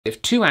If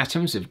two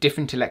atoms of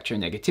different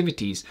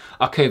electronegativities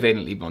are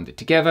covalently bonded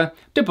together,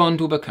 the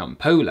bond will become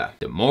polar.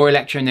 The more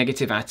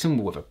electronegative atom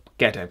will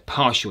get a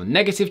partial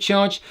negative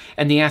charge,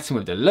 and the atom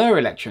with the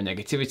lower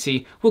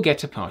electronegativity will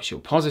get a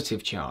partial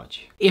positive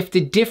charge. If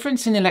the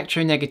difference in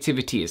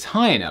electronegativity is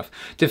high enough,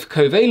 the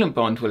covalent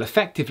bond will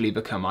effectively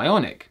become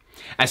ionic.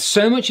 As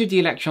so much of the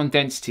electron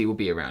density will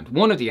be around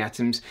one of the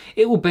atoms,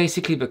 it will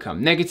basically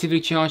become negatively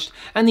charged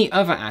and the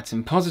other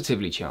atom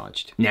positively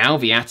charged. Now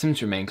the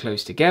atoms remain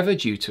close together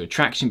due to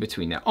attraction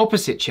between their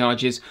opposite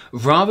charges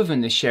rather than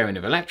the sharing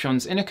of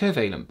electrons in a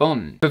covalent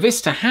bond. For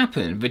this to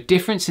happen, the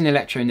difference in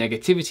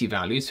electronegativity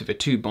values for the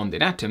two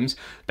bonded atoms,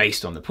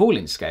 based on the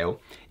Pauling scale,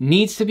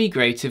 needs to be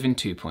greater than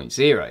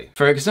 2.0.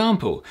 For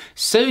example,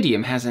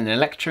 sodium has an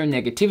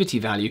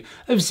electronegativity value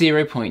of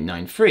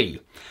 0.93.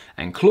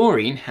 and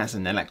chlorine has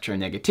an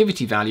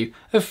electronegativity value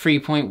of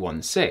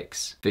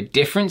 3.16. The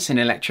difference in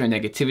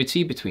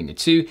electronegativity between the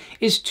two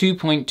is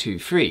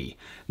 2.23,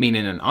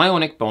 meaning an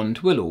ionic bond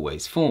will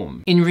always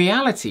form. In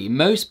reality,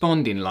 most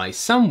bonding lies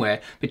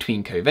somewhere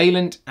between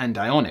covalent and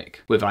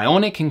ionic, with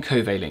ionic and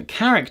covalent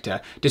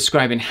character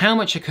describing how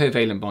much a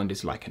covalent bond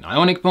is like an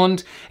ionic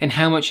bond and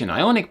how much an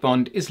ionic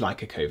bond is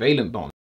like a covalent bond.